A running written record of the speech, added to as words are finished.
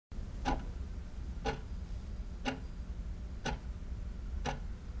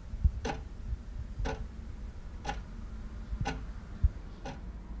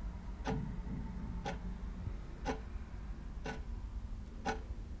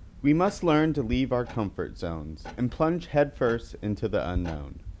We must learn to leave our comfort zones and plunge headfirst into the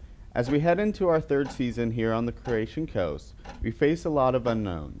unknown. As we head into our third season here on the Croatian coast, we face a lot of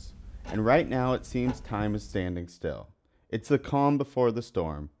unknowns, and right now it seems time is standing still. It's the calm before the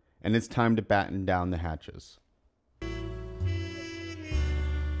storm, and it's time to batten down the hatches.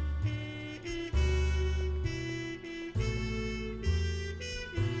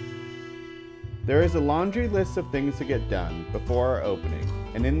 There is a laundry list of things to get done before our opening,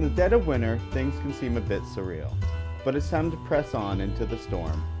 and in the dead of winter, things can seem a bit surreal. But it's time to press on into the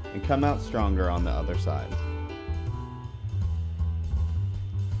storm and come out stronger on the other side.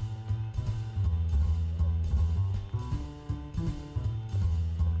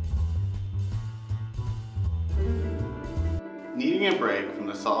 Needing a break from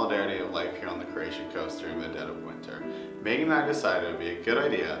the solidarity of life here on the Croatian coast during the dead of winter, Megan and I decided it would be a good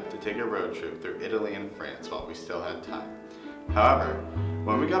idea to take a road trip through Italy and France while we still had time. However,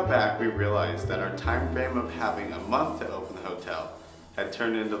 when we got back, we realized that our time frame of having a month to open the hotel had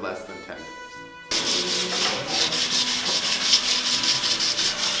turned into less than 10 days.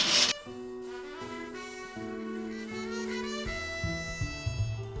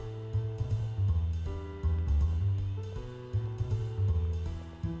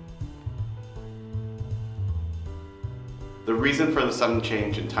 The reason for the sudden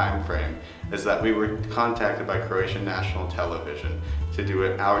change in time frame is that we were contacted by Croatian National Television to do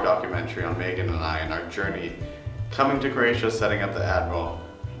an hour documentary on Megan and I and our journey coming to Croatia, setting up the Admiral,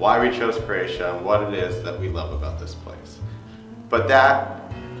 why we chose Croatia, and what it is that we love about this place. But that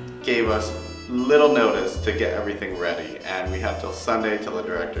gave us little notice to get everything ready, and we have till Sunday till the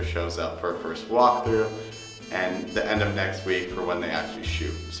director shows up for a first walkthrough and the end of next week for when they actually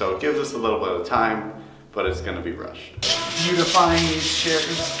shoot. So it gives us a little bit of time, but it's going to be rushed. Beautifying these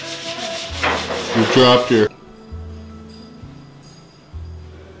chairs. You dropped your...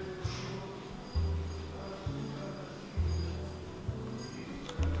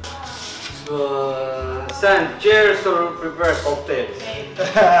 Stand chairs or prepare cocktails?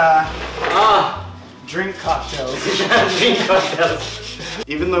 Drink cocktails. Drink cocktails.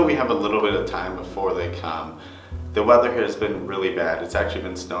 Even though we have a little bit of time before they come, the weather here has been really bad. It's actually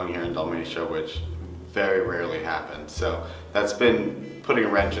been snowing here in Dalmatia, which very rarely happens. So that's been putting a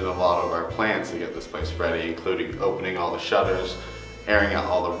wrench in a lot of our plans to get this place ready, including opening all the shutters, airing out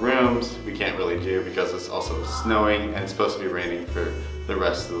all the rooms. We can't really do because it's also snowing and it's supposed to be raining for the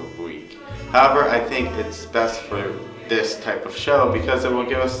rest of the week. However, I think it's best for this type of show because it will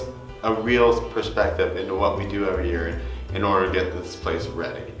give us a real perspective into what we do every year in order to get this place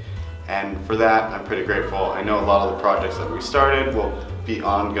ready. And for that, I'm pretty grateful. I know a lot of the projects that we started will be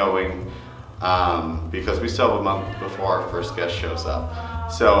ongoing because we still have a month before our first guest shows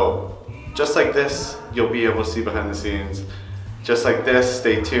up. So just like this, you'll be able to see behind the scenes. Just like this,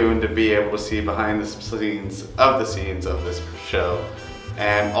 stay tuned to be able to see behind the scenes of this show.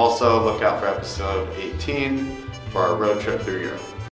 And also look out for episode 18 for our road trip through Europe.